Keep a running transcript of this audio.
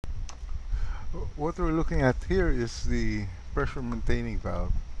What we're looking at here is the pressure maintaining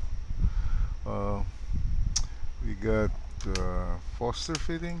valve. Uh, we got Foster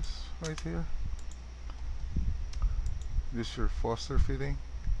fittings right here. This is your Foster fitting,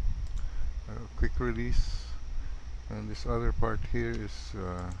 quick release, and this other part here is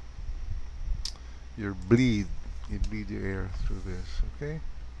your bleed. You bleed your air through this, okay?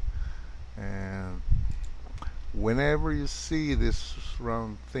 And whenever you see this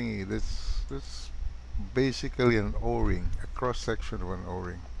round thingy, that's basically an O-ring, a cross section of an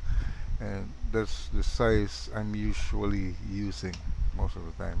O-ring, and that's the size I'm usually using most of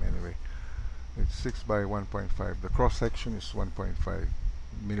the time anyway. It's 6 by 1.5. The cross section is 1.5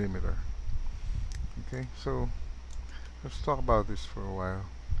 millimeter. Okay, so let's talk about this for a while.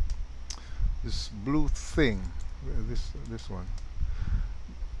 This blue thing, this one,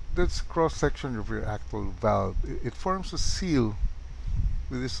 that's cross section of your actual valve. It forms a seal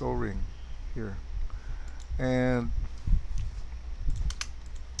with this O-ring here, and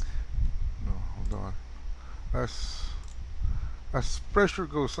no, hold on. As pressure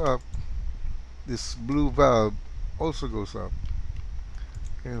goes up, this blue valve also goes up.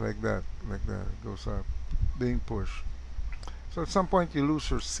 Okay, like that, it goes up, being pushed. So at some point you lose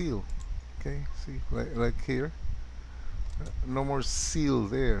your seal. Okay, see, like here, no more seal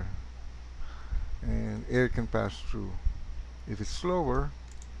there, and air can pass through. If it's slower,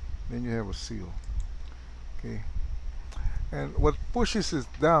 then you have a seal. Okay, and what pushes it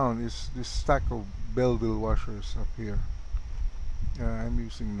down is this stack of Belleville washers up here. I'm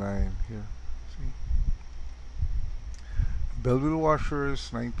using 9 here. See, Belleville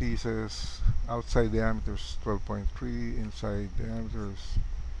washers, 9 pieces. Outside diameter is 12.3. Inside diameter is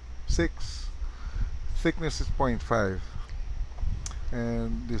 6. Thickness is 0.5.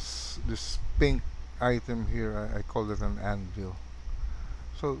 And this pink item here, I call it an anvil.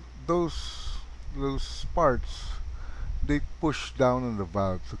 So those parts, they push down on the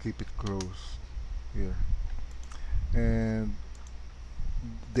valve to keep it closed here, and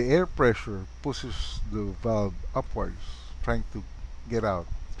the air pressure pushes the valve upwards, trying to get out,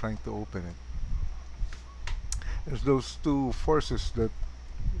 trying to open it. There's those two forces that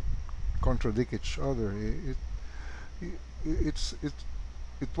contradict each other. It's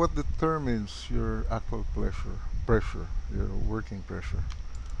what determines your actual pressure, your working pressure.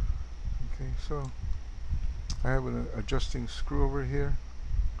 Okay, so I have an adjusting screw over here.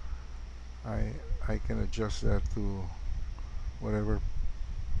 I can adjust that to whatever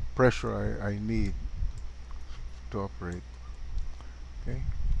pressure I need to operate. Okay.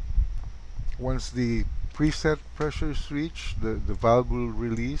 Once the preset pressure is reached, the valve will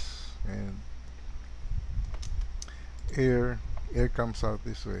release and air comes out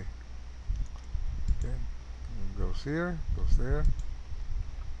this way. Okay. It goes here, goes there,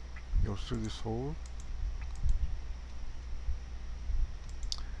 goes through this hole,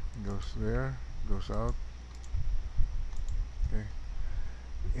 goes there, goes out. Okay.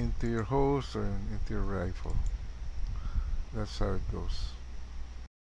 Into your hose or into your rifle. That's how it goes.